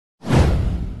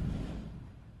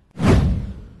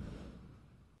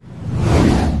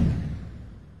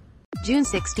June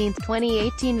 16,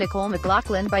 2018. Nicole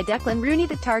McLaughlin by Declan Rooney.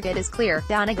 The target is clear.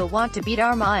 Donegal want to beat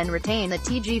Armagh and retain the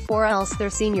TG4 Ulster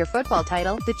senior football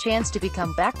title. The chance to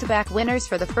become back-to-back winners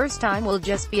for the first time will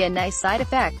just be a nice side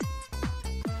effect.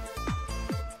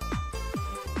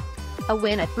 A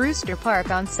win at Brewster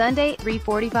Park on Sunday,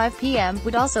 3:45 p.m.,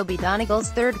 would also be Donegal's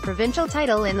third provincial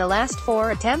title in the last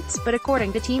 4 attempts, but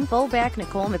according to team fullback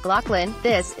Nicole McLaughlin,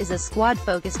 this is a squad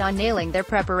focused on nailing their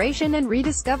preparation and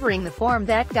rediscovering the form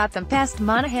that got them past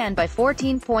Monaghan by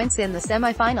 14 points in the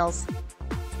semi-finals.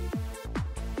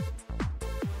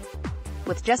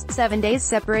 With just 7 days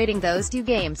separating those two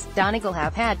games, Donegal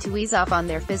have had to ease off on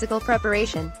their physical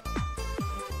preparation.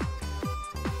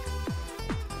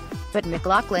 But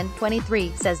McLaughlin,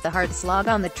 23, says the hard slog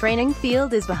on the training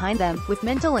field is behind them, with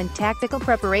mental and tactical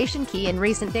preparation key in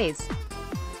recent days.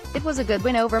 It was a good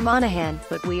win over Monaghan,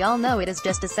 but we all know it is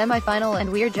just a semi-final and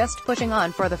we're just pushing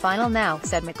on for the final now,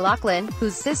 said McLaughlin,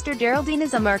 whose sister Geraldine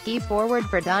is a marquee forward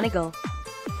for Donegal.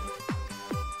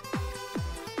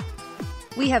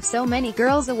 We have so many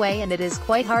girls away and it is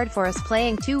quite hard for us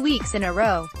playing 2 weeks in a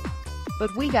row.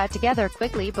 But we got together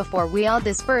quickly before we all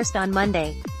dispersed on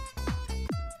Monday.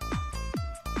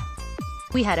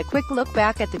 We had a quick look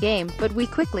back at the game, but we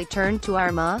quickly turned to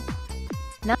Armagh.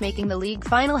 Not making the league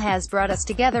final has brought us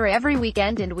together every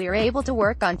weekend and we're able to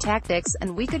work on tactics,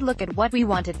 and we could look at what we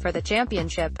wanted for the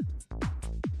championship.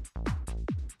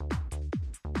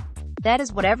 That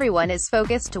is what everyone is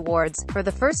focused towards. For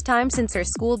the first time since her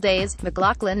school days,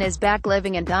 McLaughlin is back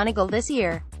living in Donegal this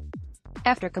year.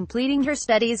 After completing her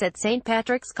studies at St.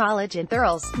 Patrick's College in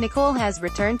Thurles, Nicole has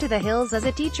returned to the hills as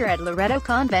a teacher at Loreto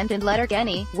Convent in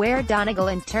Letterkenny, where Donegal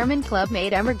Interment Club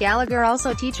mate Emma Gallagher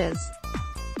also teaches.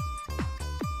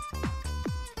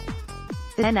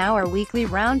 The 10-hour weekly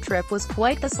round trip was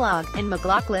quite the slog, and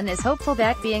McLaughlin is hopeful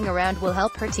that being around will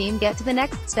help her team get to the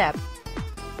next step.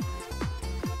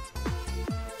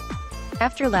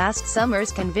 After last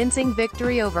summer's convincing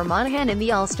victory over Monaghan in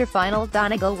the Ulster final,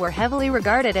 Donegal were heavily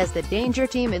regarded as the danger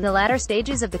team in the latter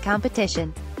stages of the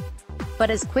competition.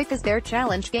 But as quick as their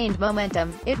challenge gained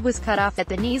momentum, it was cut off at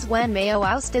the knees when Mayo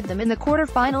ousted them in the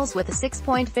quarter-finals with a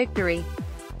 6-point victory.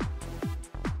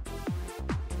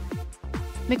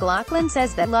 McLaughlin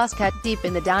says that loss cut deep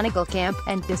in the Donegal camp,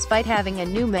 and despite having a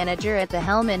new manager at the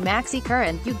helm in Maxi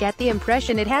Curran, you get the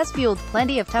impression it has fueled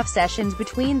plenty of tough sessions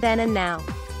between then and now.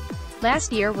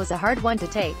 Last year was a hard one to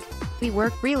take. We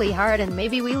worked really hard and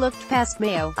maybe we looked past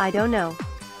Mayo, I don't know.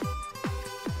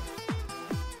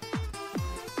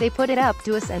 They put it up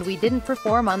to us and we didn't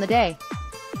perform on the day.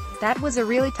 That was a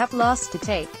really tough loss to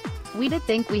take. We did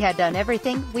think we had done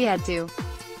everything we had to.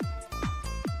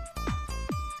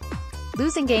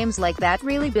 Losing games like that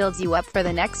really builds you up for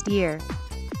the next year.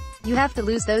 You have to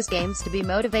lose those games to be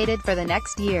motivated for the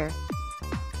next year.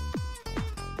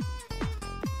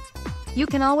 You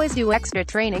can always do extra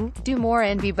training, do more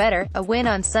and be better. A win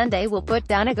on Sunday will put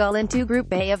Donegal into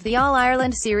Group A of the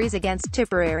All-Ireland Series against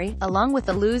Tipperary, along with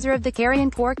the loser of the Kerry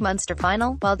and Cork Munster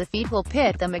final, while defeat will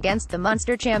pit them against the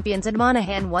Munster champions and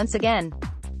Monaghan once again.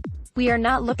 We are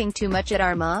not looking too much at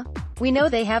Armagh. We know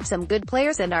they have some good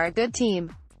players and are a good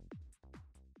team.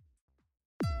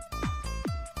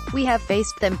 We have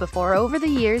faced them before over the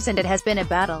years and it has been a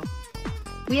battle.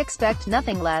 We expect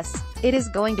nothing less. It is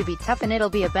going to be tough and it'll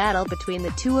be a battle between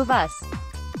the two of us.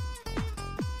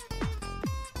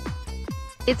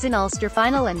 It's an Ulster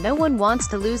final and no one wants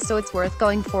to lose, so it's worth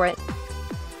going for it.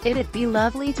 It'd be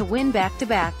lovely to win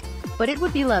back-to-back. But it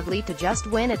would be lovely to just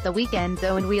win at the weekend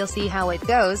though, and we'll see how it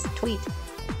goes. Tweet.